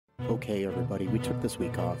Okay, everybody, we took this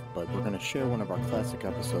week off, but we're going to share one of our classic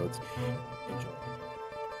episodes. Enjoy.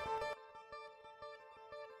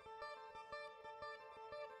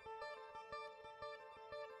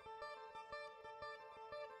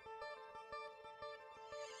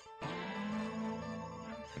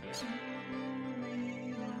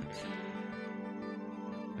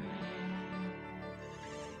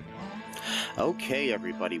 Okay,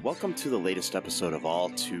 everybody, welcome to the latest episode of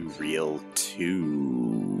ALL2REELTOO.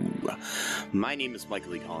 My name is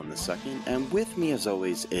Michael E. Collin II, and with me, as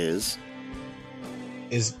always, is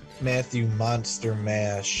Matthew Monster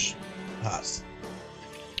Mash Haas.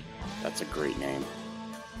 That's a great name.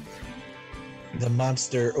 The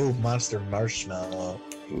Monster Marshmallow.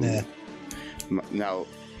 Nah. Now,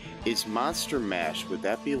 is Monster Mash, would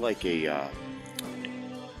that be like a,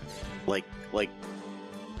 like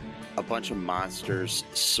a bunch of monsters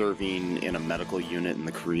serving in a medical unit in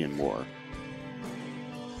the Korean War?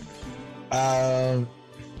 That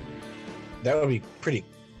would be pretty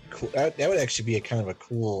cool. That would actually be a kind of a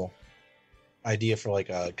cool idea for like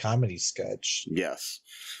a comedy sketch. Yes.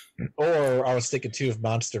 Or I was thinking too, of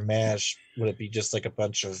Monster Mash, would it be just like a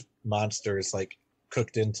bunch of monsters like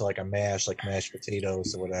cooked into like a mash, like mashed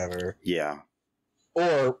potatoes or whatever? Yeah.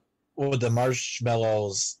 Or would the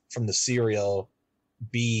marshmallows from the cereal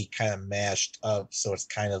be kind of mashed up, so it's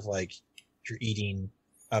kind of like you're eating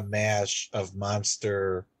a mash of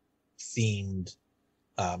monster themed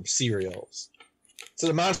cereals. So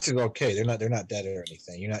the monsters are okay; they're not dead or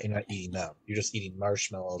anything. You're not eating them. You're just eating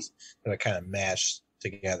marshmallows that are kind of mashed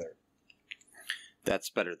together. That's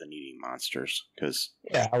better than eating monsters, because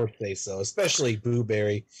yeah, I would say so. Especially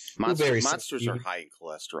blueberry. Monsters are high in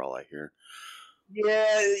cholesterol, I hear. Yeah,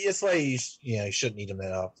 it's why you shouldn't eat them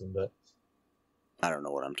that often, but. I don't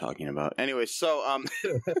know what I'm talking about. Anyway, so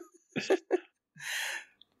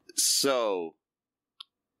so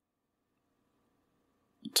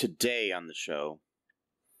today on the show,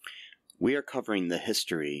 we are covering the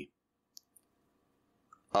history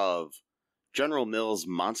of General Mills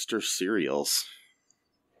Monster Cereals.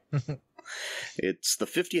 It's the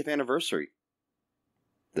 50th anniversary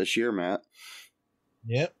this year, Matt.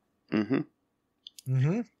 Yep. Mm-hmm.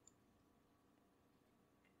 Mm-hmm.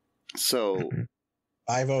 So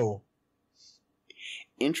 5-0.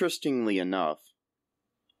 Interestingly enough,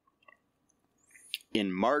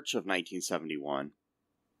 in March of 1971,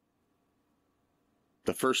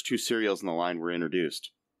 the first two cereals in the line were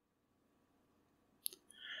introduced.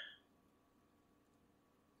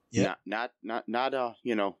 Yeah. Not in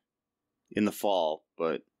the fall,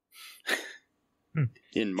 but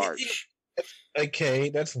in March. Okay,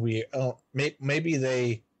 that's weird. Oh, maybe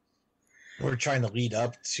they were trying to lead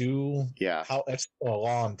up to. Yeah. That's a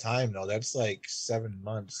long time though. That's like 7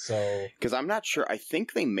 months. So because I'm not sure. I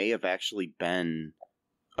think they may have actually been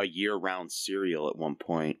a year-round cereal at one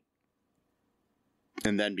point,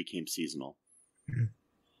 and then became seasonal.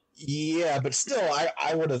 Yeah, but still,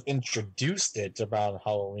 I would have introduced it around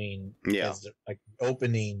Halloween. Yeah. As like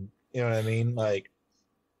opening. You know what I mean? Like,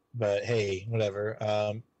 but hey, whatever.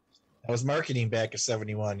 I was marketing back in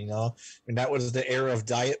 71, and that was the era of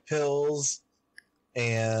diet pills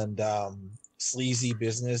and sleazy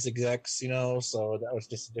business execs, so that was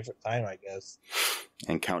just a different time, I guess.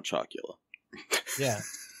 And Count Chocula. Yeah.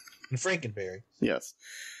 And Frankenberry. Yes.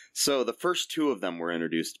 So the first two of them were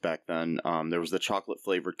introduced back then. There was the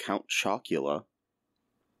chocolate-flavored Count Chocula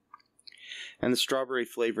and the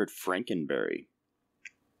strawberry-flavored Frankenberry.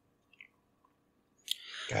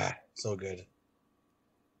 God, so good.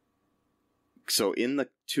 So in the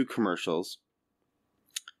two commercials,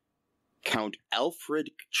 Count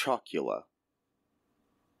Alfred Chocula,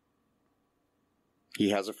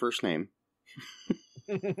 he has a first name,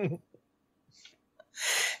 and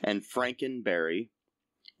Frankenberry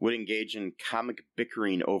would engage in comic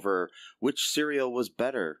bickering over which cereal was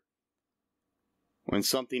better when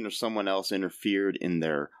something or someone else interfered in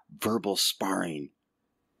their verbal sparring,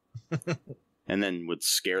 and then would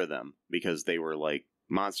scare them because they were like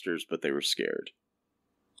monsters, but they were scared.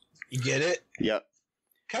 You get it? Yep.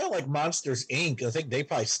 Kind of like Monsters, Inc. I think they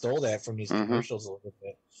probably stole that from these commercials a little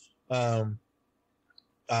bit.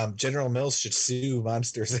 General Mills should sue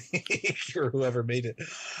Monsters, Inc. or whoever made it.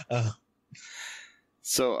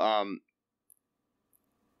 So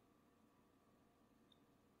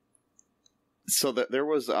there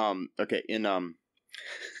was okay in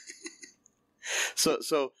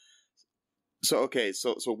so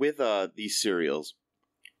with these cereals,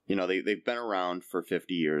 they've been around for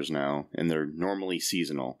 50 years now, and they're normally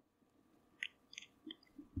seasonal.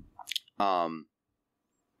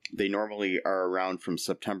 They normally are around from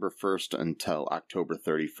September 1st until October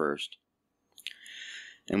 31st.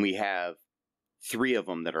 And we have 3 of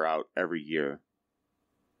them that are out every year,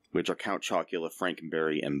 which are Count Chocula,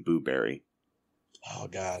 Frankenberry, and Boo Berry. Oh,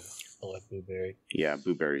 God. I love Boo Berry. Yeah,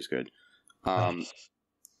 Boo Berry's good.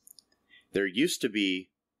 There used to be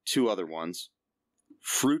 2 other ones.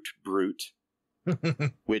 Fruit Brute,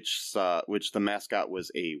 which the mascot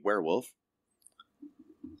was a werewolf,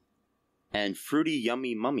 and Fruity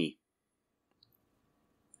Yummy Mummy,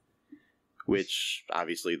 which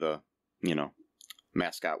obviously the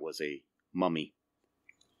mascot was a mummy.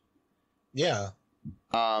 Yeah.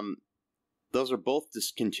 Those are both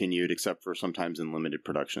discontinued except for sometimes in limited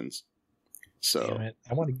productions. So damn it.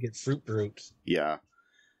 I want to get Fruit Brute. Yeah.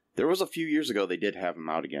 There was a few years ago they did have them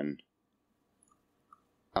out again.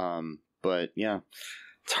 But yeah,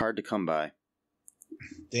 it's hard to come by.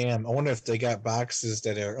 Damn, I wonder if they got boxes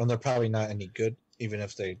that are. Oh, they're probably not any good, even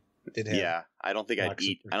if they did have. Yeah, I don't think I'd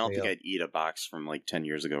eat a box from like 10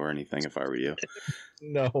 years ago or anything if I were you.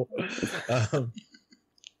 No,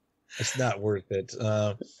 it's not worth it.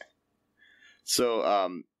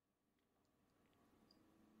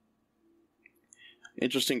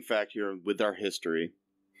 Interesting fact here with our history,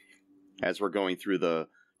 as we're going through the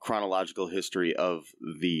chronological history of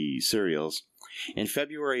the cereals. In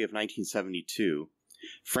February of 1972,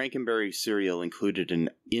 Frankenberry cereal included an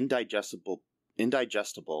indigestible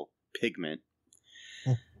pigment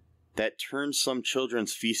that turns some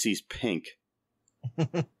children's feces pink,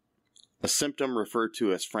 a symptom referred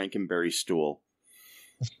to as Frankenberry stool.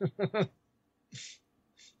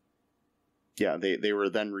 Yeah, they were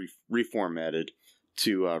then reformatted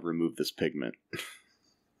to remove this pigment.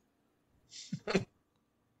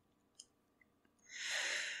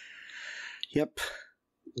 Yep.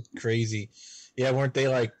 It's crazy. Yeah, weren't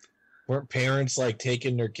parents like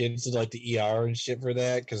taking their kids to like the ER and shit for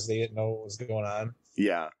that because they didn't know what was going on?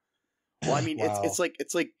 Yeah. Well, I mean, Wow.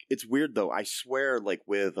 it's weird though. I swear, like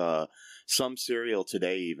with some cereal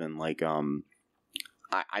today, even like I'm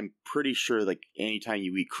pretty sure like anytime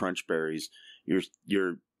you eat Crunch Berries, your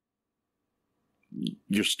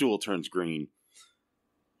stool turns green.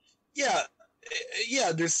 Yeah.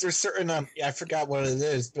 Yeah, there's certain I forgot what it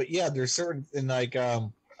is, but yeah, there's certain and like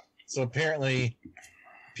so apparently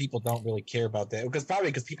people don't really care about that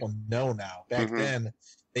because people know now. Back then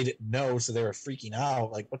they didn't know, so they were freaking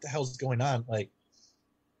out like what the hell's going on, like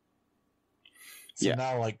so yeah.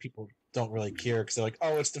 Now like people don't really care because they're like,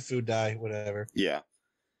 oh, it's the food dye, whatever. Yeah,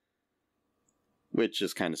 which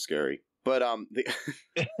is kind of scary, but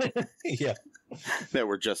yeah, that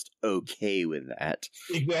we're just okay with that.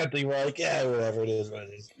 Exactly. We're like, yeah, whatever, it is what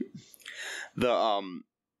it is.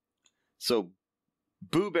 So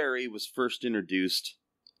Boo Berry was first introduced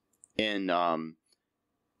in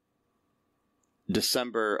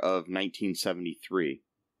December of 1973.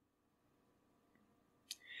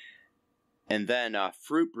 And then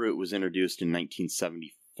Fruit Brute was introduced in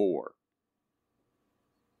 1974.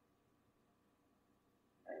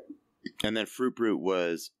 And then Fruit Brute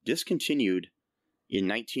was discontinued in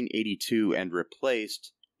 1982 and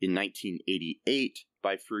replaced in 1988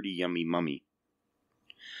 by Fruity Yummy Mummy.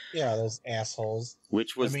 Yeah, those assholes.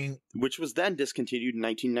 Which was then discontinued in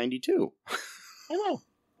 1992. I know.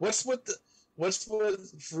 What's with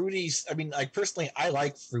fruities? I mean, like personally, I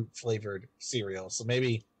like fruit flavored cereal, so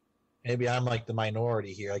maybe I'm like the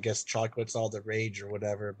minority here. I guess chocolate's all the rage or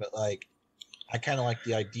whatever, but like, I kind of like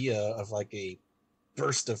the idea of like a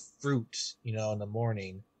burst of fruit, in the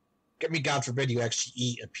morning. I mean, God forbid you actually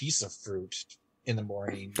eat a piece of fruit in the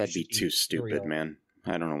morning. That'd be too stupid, cereal. Man.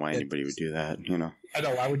 I don't know why anybody would do that, I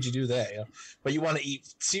know, why would you do that? But you want to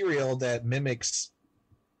eat cereal that mimics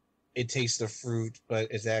a taste of fruit,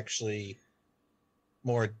 but is actually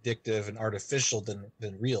more addictive and artificial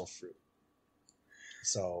than real fruit.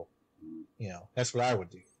 So, that's what I would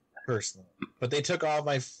do, personally. But they took all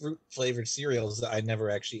my fruit-flavored cereals that I never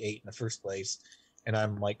actually ate in the first place, and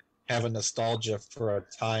I'm, like, having nostalgia for a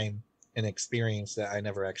time and experience that I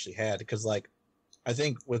never actually had. Because, like, I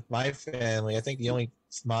think with my family, I think the only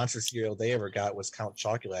monster cereal they ever got was Count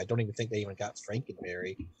Chocula. I don't even think they even got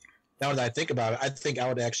Frankenberry. Now that I think about it, I think I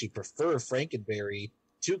would actually prefer Frankenberry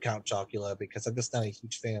to Count Chocula because I'm just not a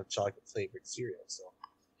huge fan of chocolate-flavored cereal. So,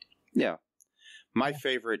 yeah. My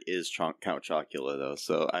favorite is Count Chocula, though,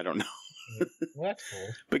 so I don't know. Well, that's cool.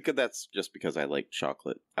 Because that's just because I like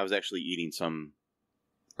chocolate. I was actually eating some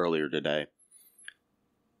earlier today.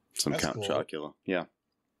 Some That's Count cool. Chocula. Yeah.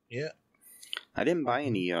 Yeah. I didn't buy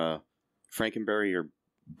any Frankenberry or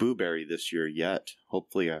Boo Berry this year yet.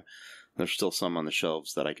 Hopefully there's still some on the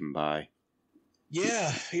shelves that I can buy.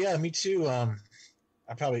 Yeah, me too. I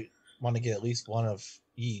probably want to get at least one of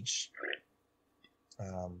each.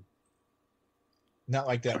 Not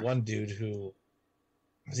like that one dude who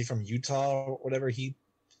is he from Utah or whatever? He's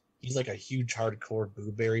like a huge hardcore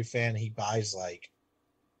Blueberry fan. He buys like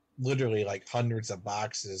literally like hundreds of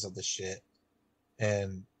boxes of the shit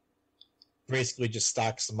and basically just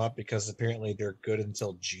stocks them up because apparently they're good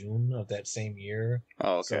until June of that same year.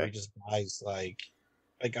 Oh, okay. So he just buys like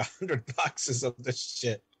 100 boxes of this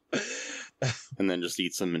shit. And then just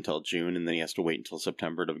eats them until June, and then he has to wait until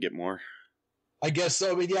September to get more. I guess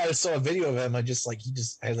so. I mean, yeah, I saw a video of him. He just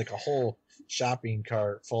had like a whole shopping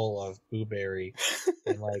cart full of Blueberry,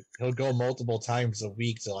 and like he'll go multiple times a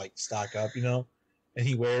week to like stock up, you know. And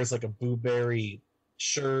he wears like a Blueberry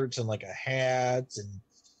shirt and like a hat, and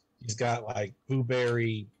he's got like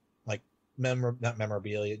Blueberry like not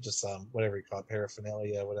memorabilia, just whatever you call it,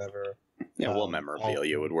 paraphernalia, whatever. Yeah, well,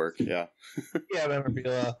 memorabilia would work. Yeah. Yeah,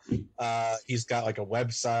 memorabilia. He's got like a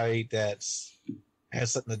website that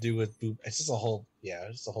has something to do with it's just a whole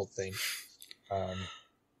thing.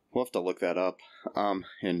 We'll have to look that up, and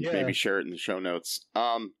maybe share it in the show notes.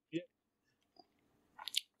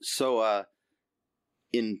 So,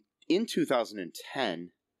 in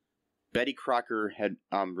 2010, Betty Crocker had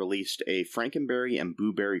released a Frankenberry and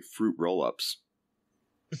Blueberry fruit roll-ups.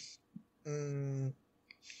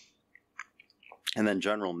 And then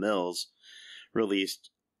General Mills released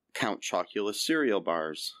Count Chocula cereal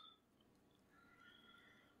bars.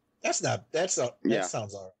 That sounds all right.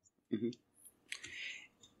 Mm-hmm.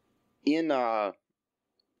 In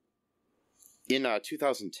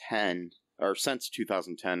 2010, or since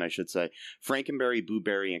 2010, I should say, Frankenberry,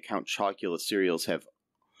 Blueberry, and Count Chocula cereals have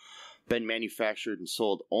been manufactured and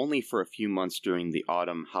sold only for a few months during the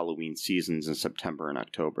autumn Halloween seasons in September and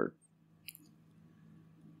October.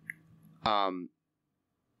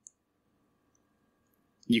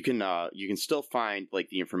 You can still find like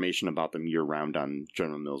the information about them year round on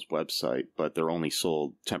General Mills' website, but they're only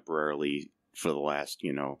sold temporarily for the last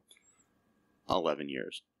 11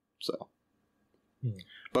 years. So,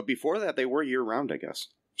 but before that, they were year round, I guess.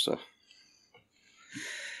 So,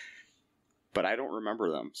 but I don't remember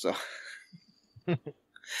them. So,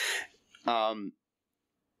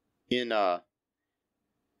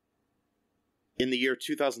 in the year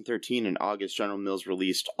 2013, in August, General Mills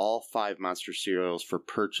released all 5 Monster cereals for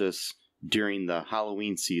purchase during the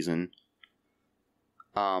Halloween season.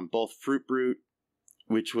 Both Fruit Brute,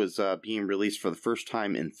 which was being released for the first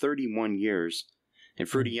time in 31 years, and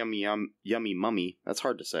Fruity Yummy Mummy, that's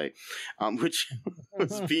hard to say, which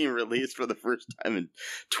was being released for the first time in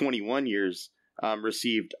 21 years,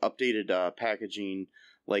 received updated packaging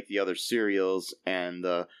like the other cereals, and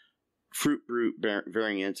the Fruit Brute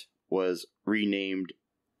variant was renamed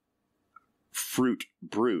Fruit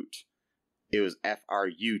Brute. It was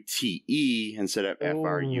Frute instead of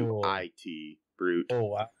Fruit. Brute. Oh,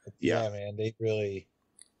 wow. Yeah, man. They really,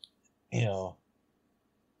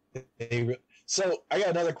 so I got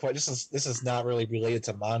another question. This is not really related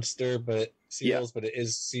to Monster, but cereals, but it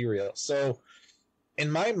is cereal. So in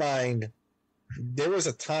my mind, there was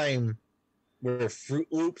a time where Fruit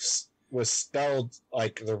Loops was spelled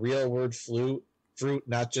like the real word fruit,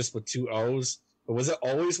 not just with 2 O's. But was it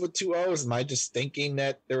always with 2 O's? Am I just thinking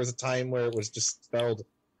that there was a time where it was just spelled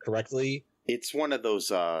correctly? It's one of those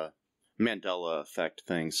Mandela effect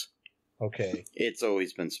things. Okay. It's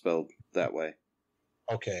always been spelled that way.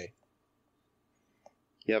 Okay.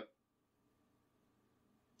 Yep.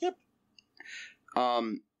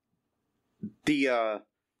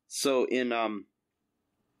 So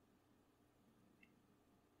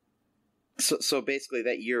basically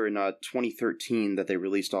that year in 2013 that they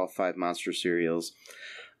released all 5 Monster cereals,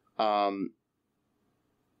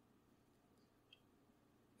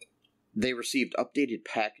 they received updated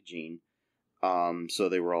packaging, so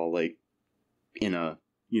they were all like in a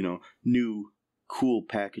new cool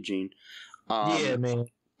packaging. Yeah, man.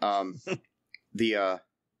 There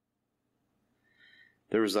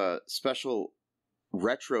was a special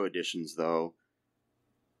retro editions though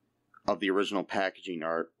of the original packaging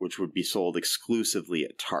art, which would be sold exclusively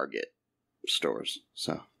at Target stores.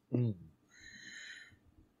 So, in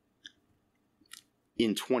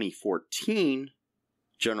 2014,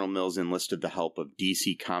 General Mills enlisted the help of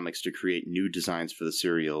DC Comics to create new designs for the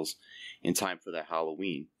cereals in time for that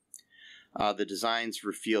Halloween. The designs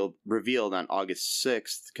revealed on August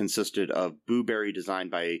 6th consisted of Blueberry designed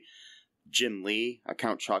by Jim Lee, a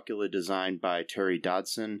Count Chocula designed by Terry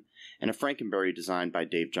Dodson, and a Frankenberry designed by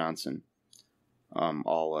Dave Johnson.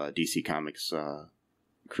 All DC Comics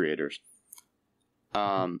creators.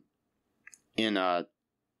 In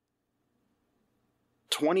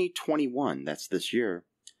 2021, that's this year,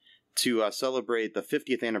 to celebrate the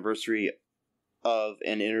 50th anniversary of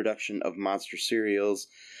an introduction of Monster cereals,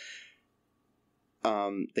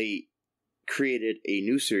 they created a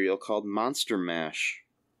new cereal called Monster Mash,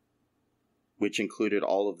 which included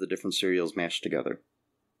all of the different cereals mashed together.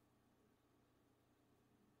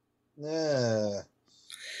 You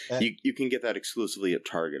can get that exclusively at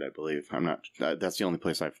Target, I believe. I'm not. That's the only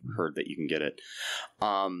place I've heard that you can get it.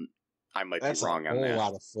 I might be wrong on that. That's a whole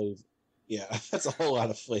lot of flavor. Yeah, that's a whole lot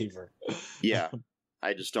of flavor. Yeah,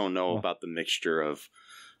 I just don't know about the mixture of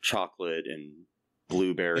chocolate and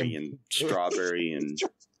blueberry and strawberry and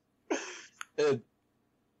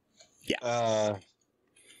yeah.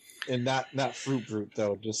 And not Fruit Brute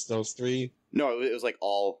though, just those three. No, it was like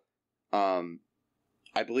all.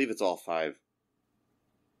 I believe it's all 5.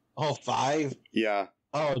 All 5? Yeah.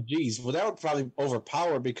 Oh, geez. Well, that would probably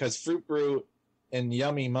overpower because Fruit Brute and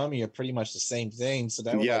Yummy Mummy are pretty much the same thing, so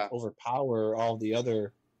that would like overpower all the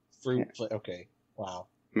other fruit. Okay. Wow.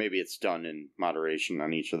 Maybe it's done in moderation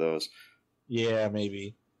on each of those. Yeah,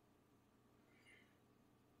 maybe.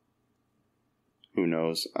 Who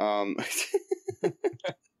knows? You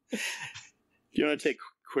want to take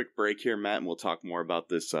a quick break here, Matt, and we'll talk more about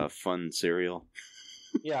this fun cereal?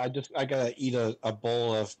 Yeah, I gotta eat a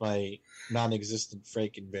bowl of my non-existent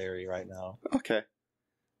Frankenberry right now. Okay.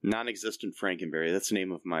 Non-existent Frankenberry. That's the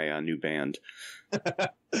name of my new band.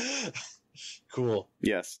 Cool.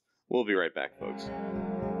 Yes. We'll be right back, folks.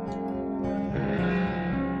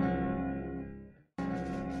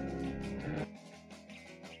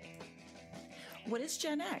 What is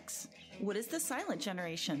Gen X? What is the silent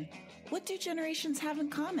generation? What do generations have in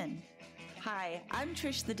common? Hi, I'm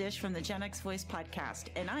Trish the Dish from the Gen X Voice podcast,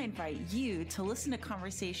 and I invite you to listen to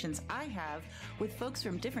conversations I have with folks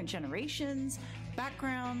from different generations,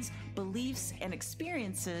 backgrounds, beliefs, and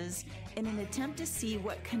experiences in an attempt to see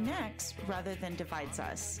what connects rather than divides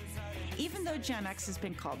us. Even though Gen X has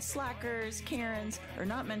been called slackers, Karens, or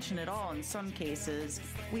not mentioned at all in some cases,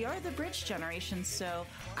 we are the bridge generation, so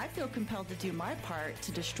I feel compelled to do my part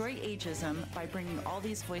to destroy ageism by bringing all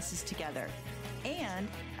these voices together. And,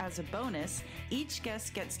 as a bonus, each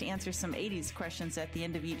guest gets to answer some 80s questions at the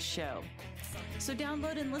end of each show. So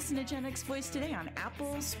download and listen to Gen X Voice today on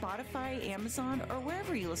Apple, Spotify, Amazon, or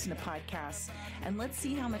wherever you listen to podcasts. And let's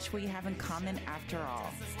see how much we have in common after all.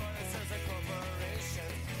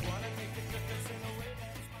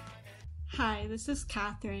 Hi, this is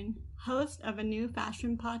Catherine, host of a new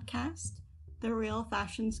fashion podcast, The Real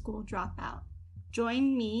Fashion School Dropout.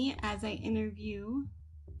 Join me as I interview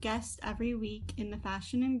guests every week in the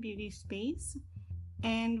fashion and beauty space,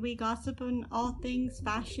 and we gossip on all things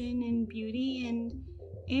fashion and beauty, and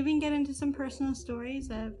even get into some personal stories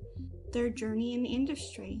of their journey in the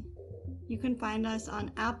industry. You can find us on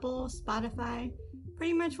Apple, Spotify,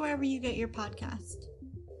 pretty much wherever you get your podcast.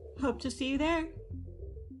 Hope to see you there.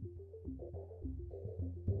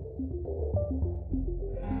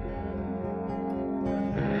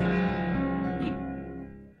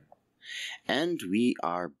 And we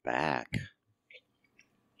are back.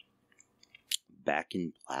 Back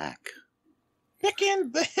in black. Back in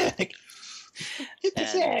black. Get the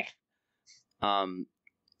sack.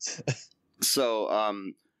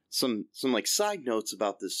 Some like side notes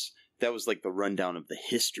about this. That was like the rundown of the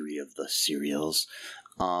history of the cereals.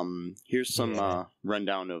 Here's some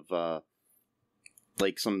rundown of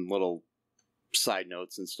like some little side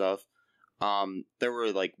notes and stuff. There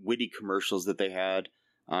were like witty commercials that they had.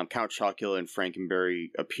 Count Chocula and Frankenberry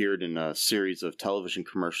appeared in a series of television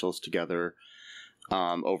commercials together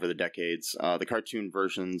over the decades. The cartoon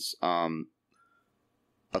versions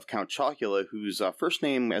of Count Chocula, whose first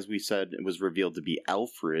name, as we said, was revealed to be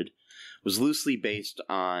Alfred, was loosely based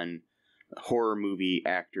on horror movie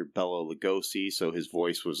actor Bela Lugosi, so his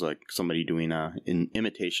voice was like somebody doing an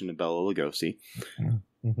imitation of Bela Lugosi.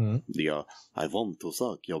 Mm-hmm. The I want to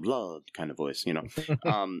suck your blood kind of voice, you know.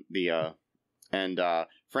 And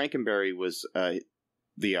Frankenberry was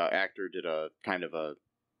the actor did a kind of a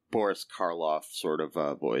Boris Karloff sort of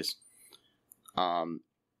voice.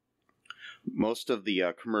 Most of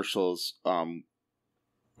the commercials,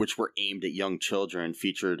 which were aimed at young children,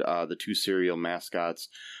 featured the two cereal mascots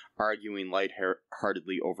arguing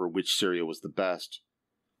lightheartedly over which cereal was the best.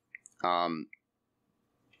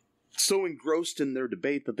 So engrossed in their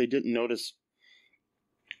debate that they didn't notice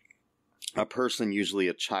a person, usually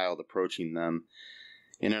a child, approaching them.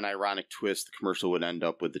 In an ironic twist, the commercial would end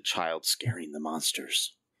up with the child scaring the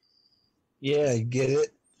monsters. Yeah, you get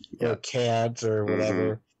it? Yeah. Or cats or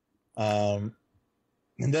whatever. Mm-hmm.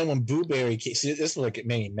 And then when Boo Berry came, see, this was like it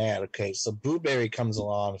made me mad. Okay, so Boo Berry comes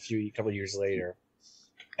along a couple of years later,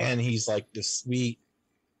 and he's like this sweet,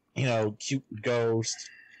 cute ghost,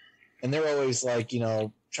 and they're always like,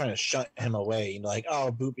 trying to shut him away. Like,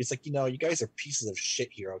 oh, Boo, it's like, you guys are pieces of shit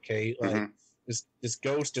here. Okay, like this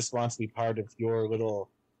ghost just wants to be part of your little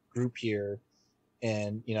group here.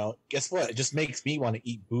 And, guess what? It just makes me want to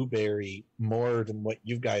eat Blueberry more than what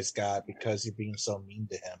you guys got because you're being so mean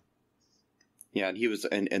to him. Yeah, and he was,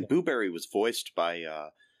 and Blueberry was voiced by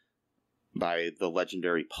the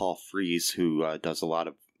legendary Paul Frees, who did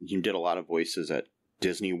a lot of voices at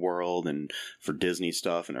Disney World and for Disney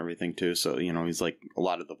stuff and everything too. So, he's like, a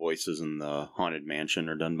lot of the voices in the Haunted Mansion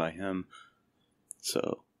are done by him.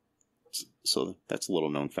 So that's a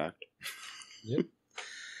little known fact. Yep.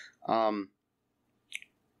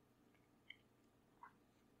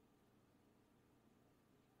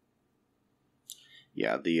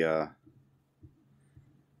 Yeah,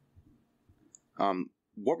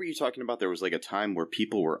 what were you talking about? There was like a time where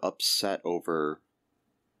people were upset over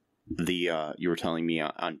you were telling me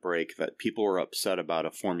on break that people were upset about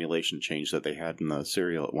a formulation change that they had in the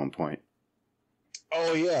cereal at one point.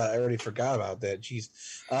 Oh yeah, I already forgot about that. Jeez.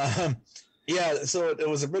 Yeah, so it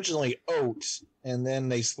was originally oat, and then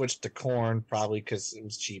they switched to corn, probably because it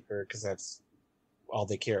was cheaper, because that's all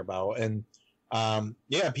they care about. And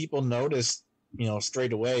yeah, people noticed,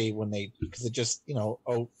 straight away because it just,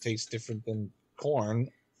 oat tastes different than corn.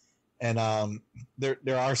 And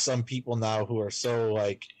there are some people now who are so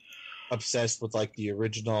like obsessed with like the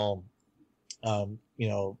original,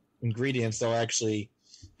 ingredients. They'll actually,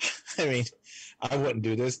 I mean, I wouldn't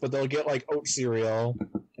do this, but they'll get like oat cereal,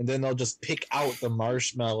 and then they'll just pick out the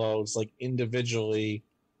marshmallows like individually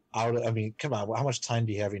out of, I mean, come on, how much time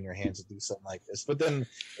do you have in your hands to do something like this? But then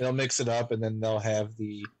they'll mix it up, and then they'll have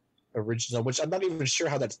the original, which I'm not even sure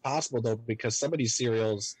how that's possible though, because some of these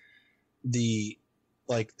cereals, the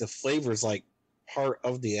flavor is like part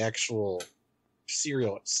of the actual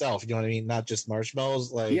cereal itself. You know what I mean? Not just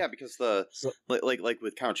marshmallows. Like, yeah, because like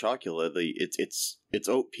with Count Chocula, it's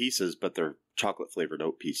oat pieces, but they're chocolate flavored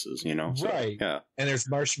oat pieces. So, right? Yeah, and there's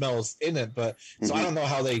marshmallows in it, but so I don't know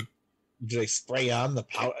how do they spray on the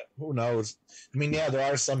powder? Who knows? I mean, yeah, there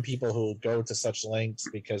are some people who go to such lengths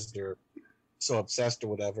because they're so obsessed or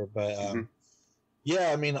whatever. But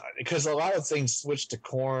yeah, I mean, because a lot of things switched to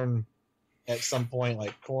corn at some point,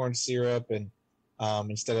 like corn syrup, and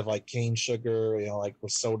instead of like cane sugar, like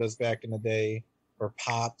with sodas back in the day, or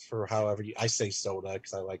pop, or however I say soda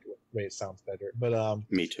because I like the way it sounds better. But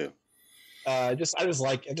me too. I just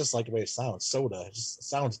like the way it sounds. Soda, it just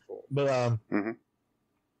sounds cool. But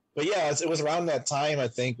but yeah, it was around that time, I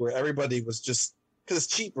think, where everybody was just, because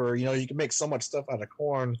it's cheaper. You can make so much stuff out of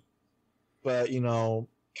corn, but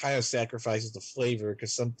kind of sacrifices the flavor,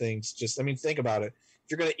 because some things just, I mean, think about it.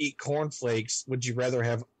 If you're going to eat corn flakes, would you rather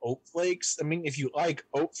have oat flakes? I mean, if you like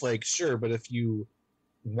oat flakes, sure, but if you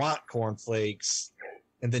want corn flakes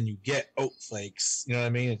and then you get oat flakes, you know what I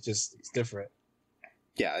mean? It's different.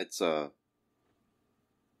 Yeah, it's a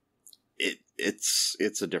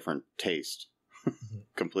different taste.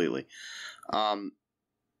 Completely.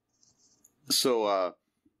 So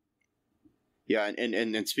yeah,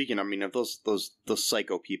 and speaking, I mean, of those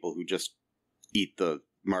psycho people who just eat the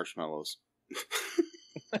marshmallows.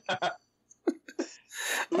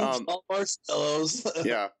 All marshmallows.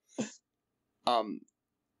 Yeah.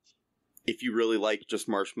 If you really like just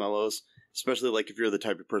marshmallows, especially like if you're the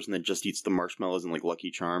type of person that just eats the marshmallows and like Lucky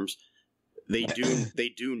Charms, they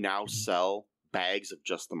do now sell bags of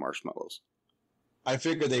just the marshmallows. I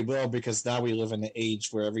figure they will, because now we live in an age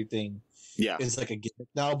where everything is like a gimmick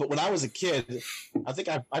now. But when I was a kid, I think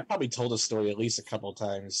I probably told this story at least a couple of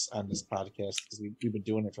times on this podcast, because we've been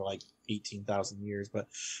doing it for like 18,000 years. But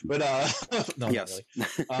no, yes. Not really.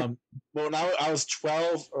 Well, when I was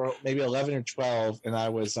 12 or maybe 11 or 12, and I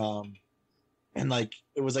was and like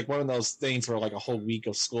it was like one of those things where like a whole week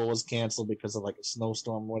of school was canceled because of like a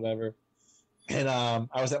snowstorm or whatever. And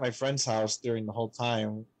I was at my friend's house during the whole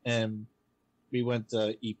time, and we went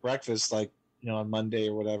to eat breakfast, like, on Monday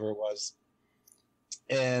or whatever it was.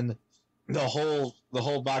 And the whole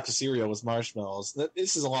box of cereal was marshmallows.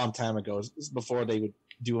 This is a long time ago. This is before they would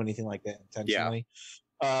do anything like that intentionally.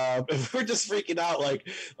 Yeah. We're just freaking out, like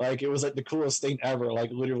it was like the coolest thing ever.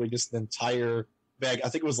 Like literally just an entire bag. I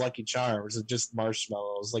think it was Lucky Charms. It was just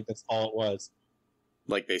marshmallows. Like that's all it was.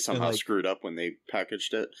 Like they somehow screwed up when they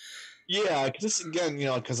packaged it. Yeah, because again,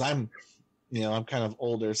 because I'm kind of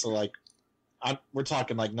older, so like we're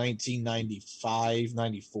talking like 1995,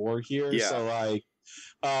 94 here. Yeah. So like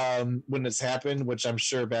when this happened, which I'm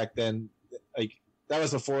sure back then, like that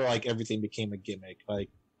was before like everything became a gimmick. Like,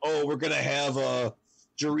 oh, we're gonna have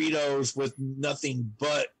Doritos with nothing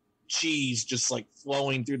but cheese just like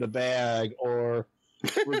flowing through the bag, or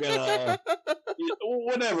we're gonna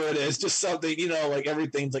whatever it is, just something, like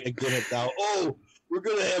everything's like a gimmick now. Oh, we're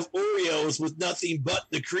gonna have Oreos with nothing but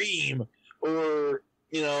the cream, or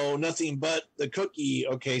nothing but the cookie.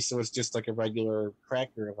 Okay, so it's just like a regular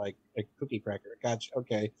cracker, like a cookie cracker. Gotcha.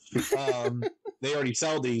 Okay. They already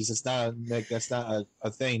sell these. It's not that's not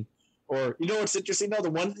a thing. Or what's interesting though? The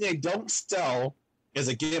one thing they don't sell as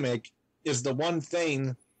a gimmick is the one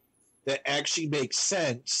thing that actually makes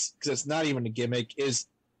sense, because it's not even a gimmick, is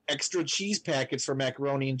extra cheese packets for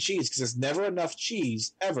macaroni and cheese, because there's never enough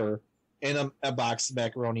cheese ever in a box of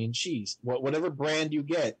macaroni and cheese. Whatever brand you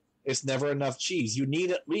get, it's never enough cheese. You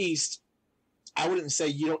need at least, I wouldn't say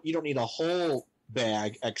you don't need a whole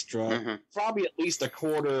bag extra, Mm-hmm. probably at least a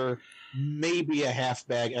quarter, maybe a half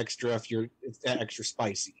bag extra if it's extra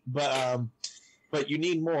spicy. But you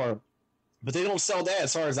need more. But they don't sell that,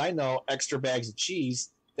 as far as I know, extra bags of cheese.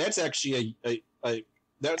 That's actually a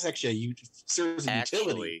serious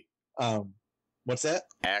utility. What's that?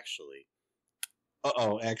 Actually.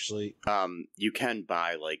 Actually. You can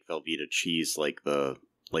buy like Velveeta cheese, like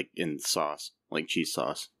in sauce, like cheese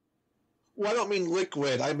sauce. Well, I don't mean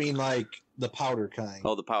liquid. I mean like the powder kind.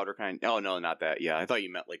 Oh, the powder kind. Oh no, not that. Yeah, I thought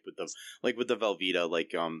you meant like with the Velveeta,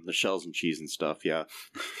 like the shells and cheese and stuff. Yeah.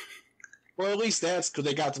 Well, at least that's because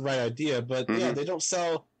they got the right idea. But yeah, they don't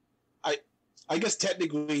sell. I guess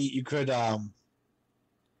technically you could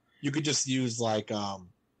just use like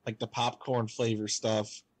the popcorn flavor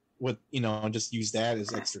stuff with and just use that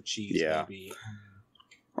as extra cheese. Yeah. Maybe.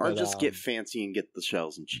 Or just get fancy and get the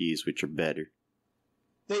shells and cheese, which are better.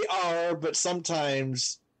 They are, but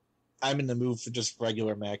sometimes I'm in the mood for just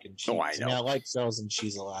regular mac and cheese. Oh, I know. I like shells and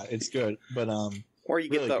cheese a lot. It's good, but or you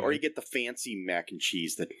get really you get the fancy mac and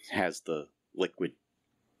cheese that has the liquid,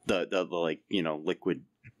 the liquid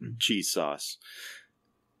cheese sauce.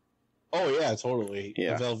 Oh yeah, totally.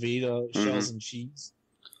 Yeah. The Velveeta shells and cheese.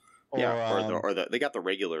 Or they got the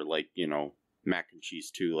regular mac and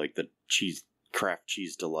cheese too, like the Kraft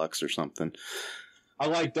cheese deluxe or something. I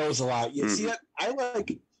like those a lot. Yeah, see, I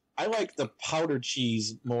like the powdered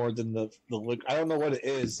cheese more than the liquid. I don't know what it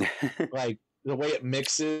is. Like the way it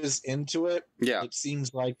mixes into it. Yeah, it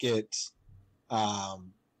seems like it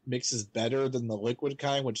mixes better than the liquid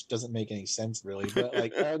kind, which doesn't make any sense really. But I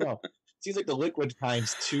don't know. It seems like the liquid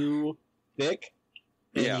kind's too thick,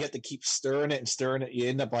 and you have to keep stirring it and stirring it. You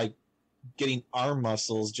end up like getting arm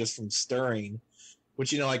muscles just from stirring.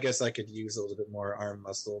 Which, I guess I could use a little bit more arm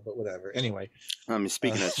muscle, but whatever. Anyway.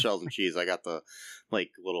 Speaking of shells and cheese, I got the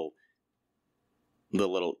little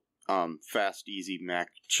fast, easy mac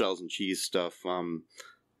shells and cheese stuff,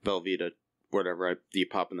 Velveeta, whatever, you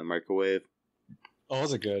pop in the microwave. Oh,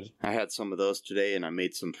 those are good. I had some of those today, and I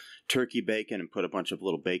made some turkey bacon and put a bunch of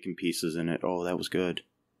little bacon pieces in it. Oh, that was good.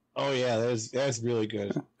 Oh, yeah, that's really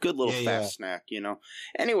good. Good little fast snack,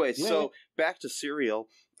 Anyway, so back to cereal.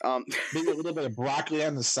 Maybe a little bit of broccoli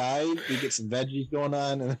on the side. You get some veggies going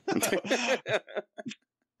on.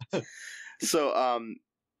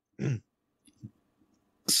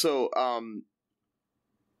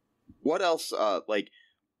 What else?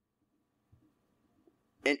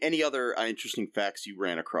 And any other interesting facts you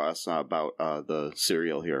ran across about the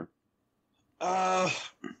cereal here?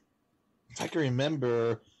 If I can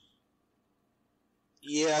remember.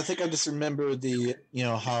 Yeah, I think I just remember the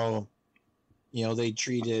how they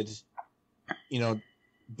treated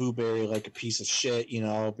Boo Berry like a piece of shit,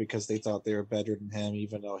 because they thought they were better than him,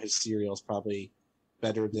 even though his cereal is probably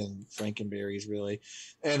better than Frankenberry's, really.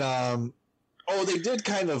 And they did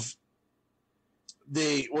kind of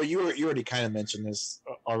you already kind of mentioned this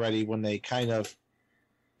already, when they kind of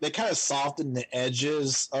softened the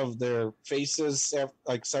edges of their faces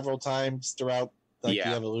like several times throughout the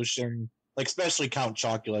evolution. Like, especially Count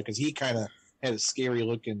Chocula, because he kind of had a scary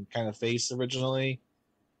looking kind of face originally,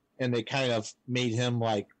 and they kind of made him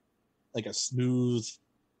like a smooth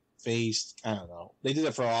face. I don't know. They did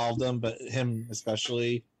it for all of them, but him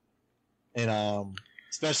especially. And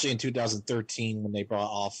especially in 2013 when they brought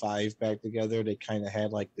all 5 back together, they kind of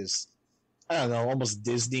had like this, I don't know, almost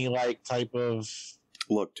Disney like type of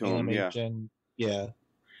look to animation. Yeah.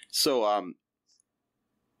 So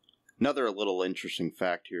another little interesting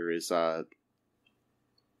fact here is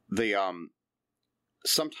they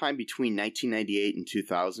sometime between 1998 and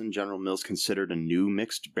 2000, General Mills considered a new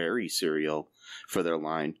mixed berry cereal for their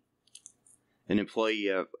line. An employee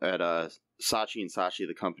at Saatchi & Saatchi,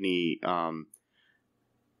 the company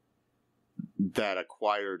that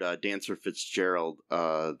acquired Dancer Fitzgerald,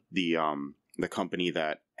 the company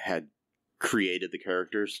that had created the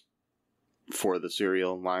characters for the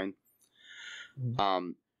cereal line,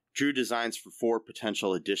 drew designs for 4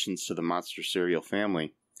 potential additions to the monster cereal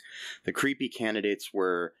family. The creepy candidates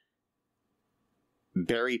were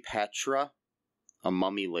Berry Petra, a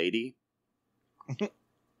mummy lady,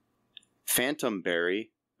 Phantom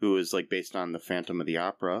Berry, who is like based on the Phantom of the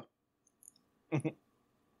Opera.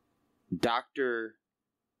 Dr.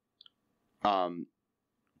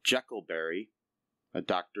 Jekyllberry, a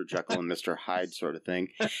Dr. Jekyll and Mr. Hyde sort of thing,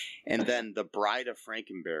 and then the Bride of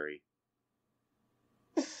Frankenberry.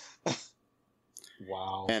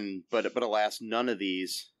 Wow. But alas, none of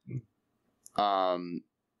these saw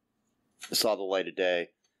the light of day.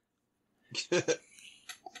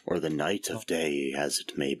 Or the night of day, as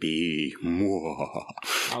it may be.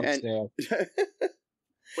 And,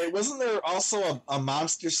 wait, wasn't there also a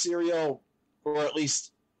monster cereal, or at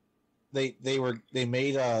least they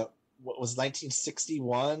made what was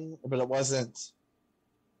 1961, but it wasn't.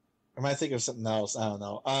 Am I thinking of something else? I don't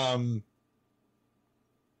know.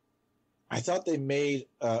 I thought they made.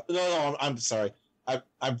 No, I'm sorry.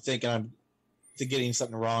 I'm thinking I'm getting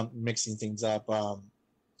something wrong, mixing things up. So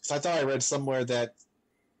I thought I read somewhere that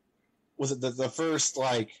was it the first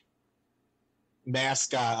like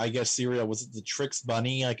mascot, I guess, cereal, was it the Trix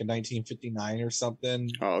Bunny, like in 1959 or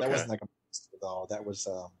something? Oh, okay. That wasn't like a monster though. That was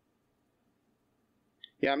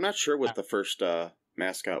yeah, I'm not sure what the first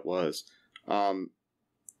mascot was.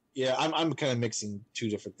 Yeah, I'm kind of mixing two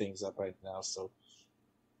different things up right now. So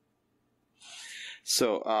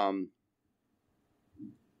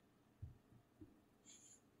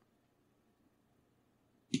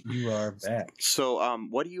you are back. So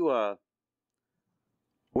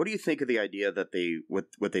what do you think of the idea that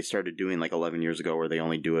what they started doing like 11 years ago, where they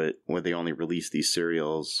only release these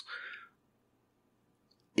cereals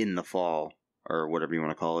in the fall, or whatever you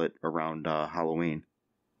want to call it, around Halloween?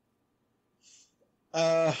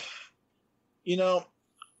 You know,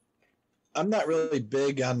 I'm not really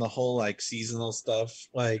big on the whole like seasonal stuff.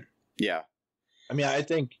 Like, yeah, I mean, I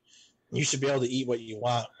think you should be able to eat what you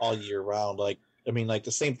want all year round. Like, I mean, like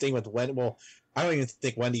the same thing with well, I don't even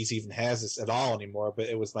think Wendy's even has this at all anymore, but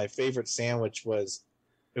it was my favorite sandwich.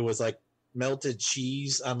 It was like melted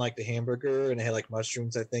cheese on like the hamburger, and it had like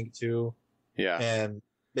mushrooms, I think, too. Yeah. And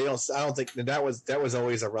I don't think that was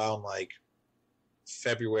always around like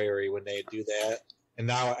February when they do that. And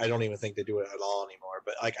now I don't even think they do it at all anymore.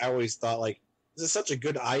 But like I always thought, like, this is such a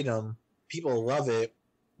good item. People love it.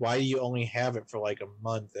 Why do you only have it for like a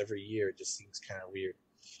month every year? It just seems kind of weird.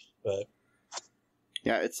 But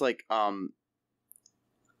yeah, it's like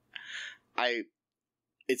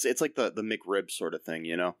it's like the McRib sort of thing,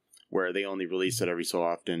 you know, where they only release it every so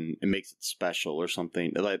often. It makes it special or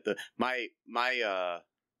something. Like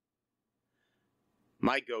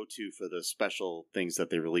my go-to for the special things that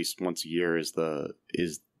they release once a year is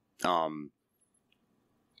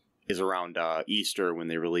around Easter, when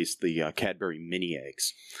they release the Cadbury mini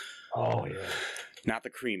eggs. oh yeah, not the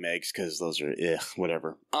cream eggs, because those are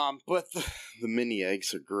whatever. But the mini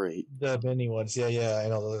eggs are great. The mini ones, yeah, I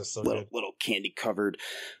know those are so good. Little candy covered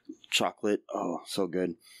chocolate. Oh, so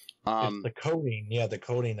good. It's the coating, the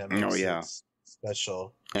coating that makes it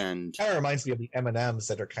special. And kind of reminds me of the M&Ms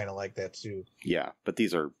that are kind of like that too. Yeah, but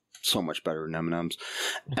these are so much better than M&Ms.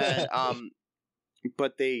 And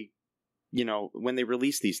but they, you know, when they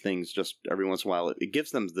release these things, just every once in a while, it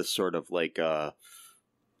gives them this sort of like I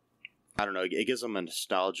don't know, it gives them a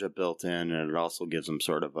nostalgia built in, and it also gives them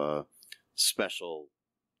sort of a special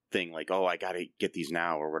thing, like, oh, I gotta get these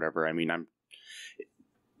now or whatever. I mean,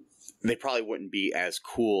 they probably wouldn't be as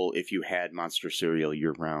cool if you had Monster cereal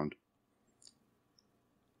year round.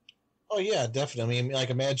 Oh yeah, definitely. I mean, like,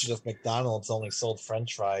 imagine if McDonald's only sold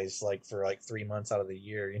French fries like for like 3 months out of the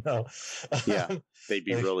year, you know? Yeah, they'd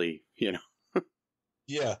be really, you know.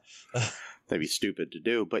 Yeah. That'd be stupid to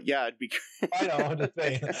do, but yeah, it'd be. I know, I'm just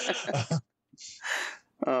saying.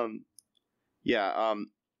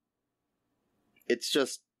 It's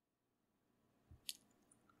just.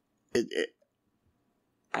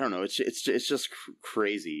 I don't know. It's just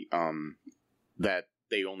crazy. That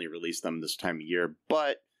they only release them this time of year,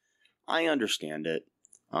 but I understand it.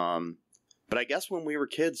 But I guess when we were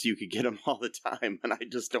kids, you could get them all the time, and I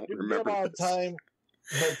just don't remember all this. the time.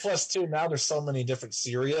 But plus, too, now there's so many different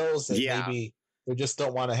cereals that maybe they just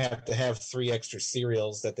don't want to have 3 extra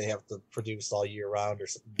cereals that they have to produce all year round or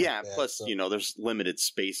something. Yeah, like that. plus, you know, there's limited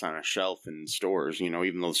space on a shelf in stores. You know,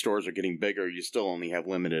 even though the stores are getting bigger, you still only have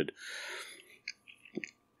limited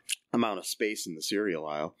amount of space in the cereal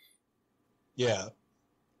aisle. Yeah.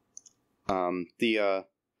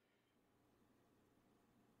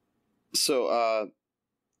 So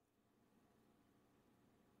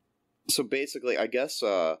basically, I guess,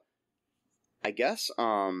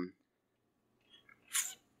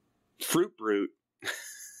 Fruit Brute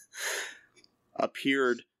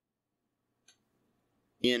appeared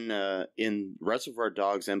in Reservoir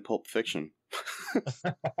Dogs and Pulp Fiction.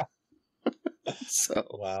 So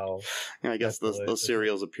Wow. yeah, I guess those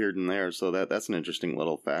cereals appeared in there, so that's an interesting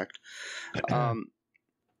little fact. Well,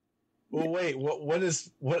 wait. What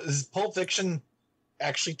is Pulp Fiction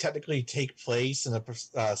actually technically take place in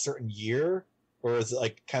a certain year, or is it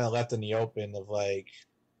like kind of left in the open of like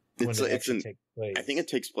when it actually takes place? I think it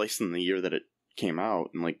takes place in the year that it came out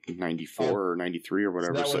in like 94 or 93 or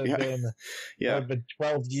whatever. So that would have been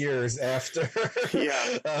 12 years after.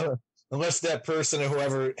 Yeah. Unless that person or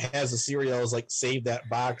whoever has the cereal is like saved that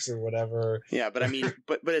box or whatever. Yeah, but I mean,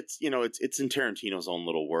 but it's it's in Tarantino's own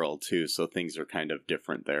little world too, so things are kind of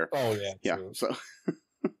different there. Oh yeah, true. So.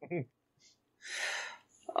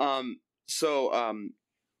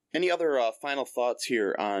 Any other final thoughts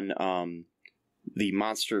here on the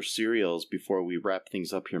monster cereals before we wrap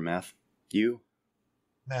things up here, Matthew?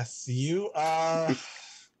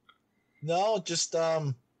 No, just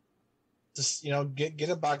get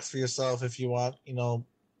a box for yourself if you want,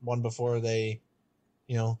 one before they,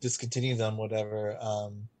 discontinue them, whatever.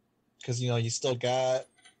 Because you still got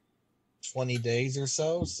 20 days or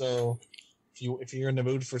so. So if you're in the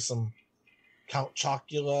mood for some Count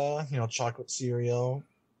Chocula, chocolate cereal,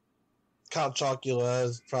 Count Chocula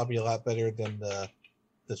is probably a lot better than the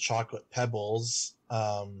chocolate Pebbles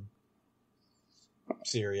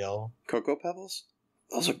cereal. Cocoa Pebbles?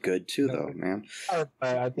 Those are good too, though, man.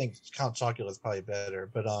 I think Count Chocula is probably better,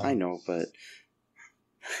 but I know, but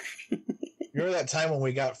remember that time when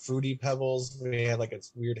we got Fruity Pebbles? We had like a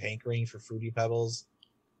weird hankering for Fruity Pebbles.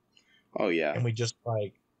 Oh yeah, and we just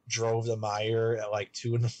like drove to Meyer at like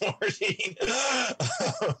 2 a.m.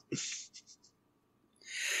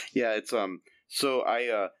 Yeah, it's So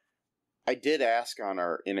I did ask on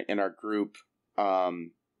in our group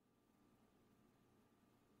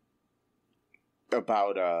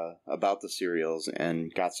about the cereals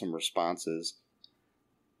and got some responses.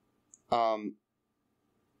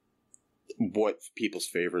 What people's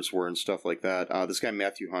favorites were and stuff like that. This guy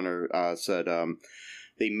Matthew Hunter said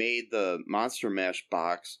they made the Monster Mash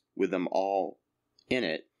box with them all in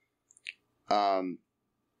it. But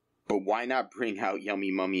why not bring out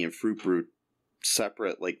Yummy Mummy and Fruit Brute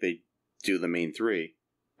separate like they do the main three?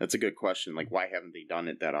 That's a good question. Like, why haven't they done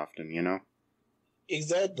it that often,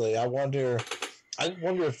 Exactly. I wonder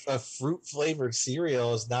if a fruit-flavored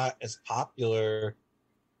cereal is not as popular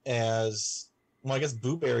as... Well, I guess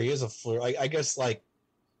Blueberry is a flavor. I guess, like,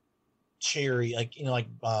 cherry, like,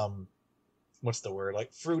 what's the word?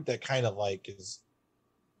 Like, fruit that kind of, like, is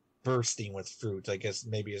bursting with fruit, I guess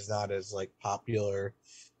maybe is not as, like, popular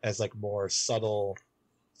as, like, more subtle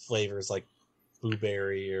flavors like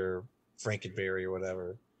Blueberry or Frankenberry or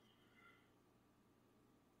whatever.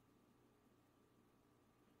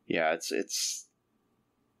 Yeah, it's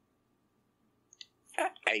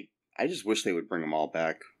I just wish they would bring them all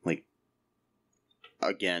back. Like,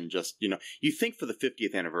 again, just, you think for the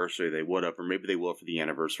 50th anniversary they would have, or maybe they will for the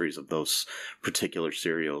anniversaries of those particular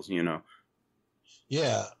cereals,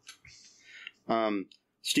 Yeah.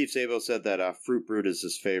 Steve Sabo said that Fruit Brute is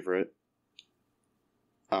his favorite.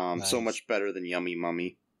 Nice. So much better than Yummy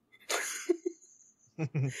Mummy.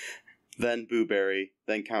 Then Blueberry,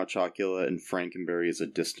 then Count Chocula, and Frankenberry is a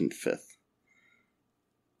distant fifth.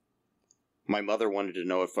 My mother wanted to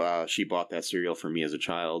know if she bought that cereal for me as a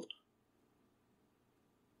child.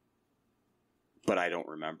 But I don't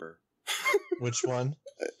remember. Which one?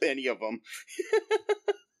 Any of them.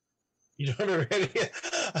 You don't remember any?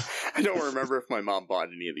 I don't remember if my mom bought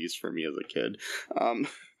any of these for me as a kid.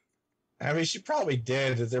 I mean, she probably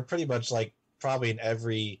did. They're pretty much like probably in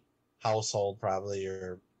every household, probably,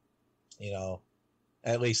 or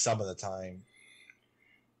at least some of the time.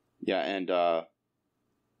 Yeah, and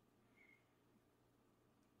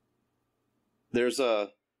there's our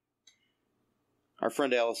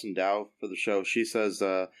friend Allison Dow for the show. She says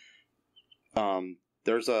there's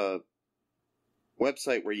a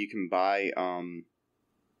website where you can buy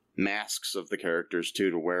masks of the characters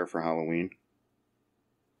too to wear for Halloween.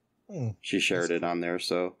 She shared it on there,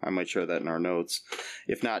 so I might share that in our notes.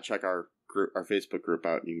 If not, check our group, our Facebook group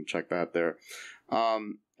out, and you can check that there.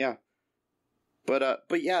 Yeah, but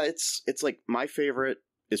yeah, it's like my favorite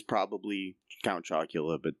is probably Count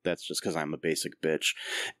Chocula, but that's just because I'm a basic bitch,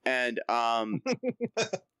 and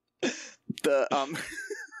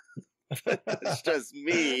it's just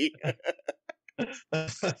me.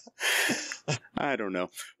 I don't know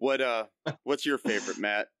what's your favorite,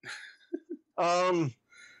 Matt?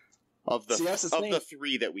 Of the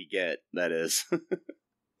three that we get, that is.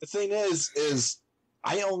 The thing is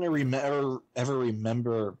I only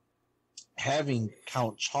remember having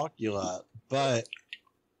Count Chocula, but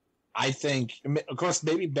I think, of course,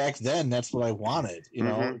 maybe back then that's what I wanted,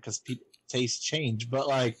 because people's tastes change. But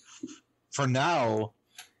like for now,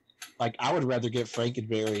 like I would rather get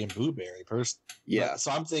Frankenberry and Blueberry personally. Yeah.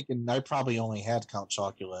 So I'm thinking I probably only had Count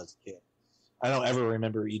Chocula as a kid. I don't ever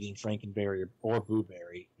remember eating Frankenberry or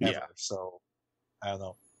Blueberry ever. Yeah. So I don't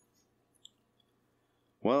know.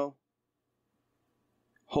 Well,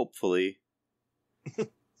 hopefully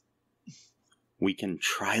we can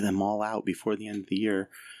try them all out before the end of the year.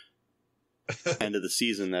 End of the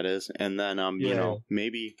season, that is. And then you know,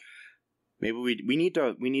 maybe we need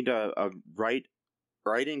to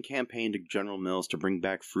write-in campaign to General Mills to bring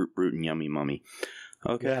back Fruit Brute and Yummy Mummy.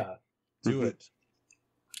 Okay. Yeah. Do it.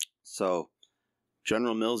 So,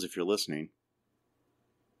 General Mills, if you're listening,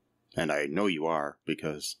 and I know you are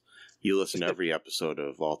because you listen to every episode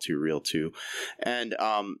of All Too Real Too, and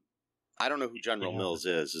I don't know who General Mills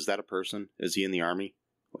is. Is that a person? Is he in the army?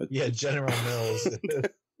 Yeah, General Mills.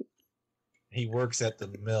 He works at the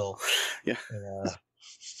mill. Yeah.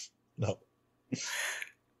 No.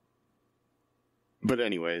 But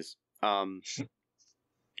anyways,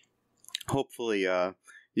 hopefully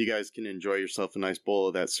you guys can enjoy yourself a nice bowl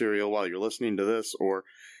of that cereal while you're listening to this, or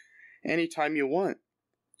anytime you want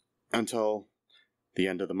until the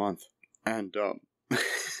end of the month. And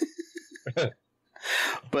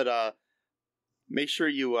but make sure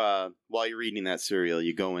you while you're eating that cereal,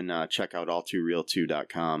 you go and check out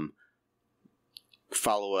ALL2REELTOO.com.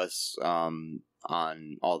 Follow us on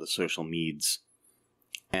all the social medias,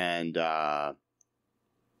 and the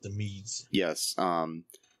meads. Yes,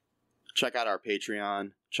 check out our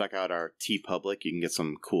Patreon. Check out our TeePublic. You can get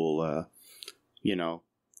some cool,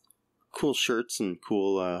 cool shirts and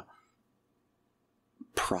cool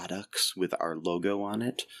products with our logo on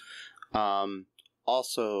it.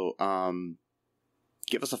 Also,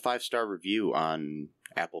 give us a 5-star review on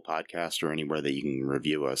Apple Podcast or anywhere that you can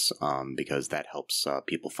review us, because that helps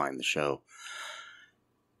people find the show.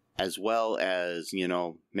 As well as,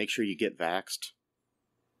 make sure you get vaxxed.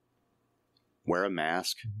 Wear a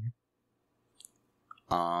mask.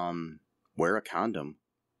 Wear a condom.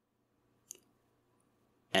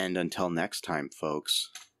 And until next time, folks,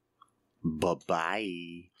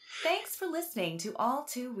 bye-bye. Thanks for listening to All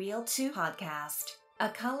Too Real 2 podcast, a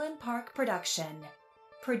Cullen Park production.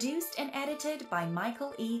 Produced and edited by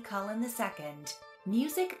Michael E. Cullen II.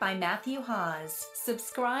 Music by Matthew Hawes.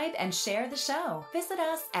 Subscribe and share the show. Visit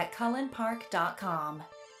us at cullenpark.com.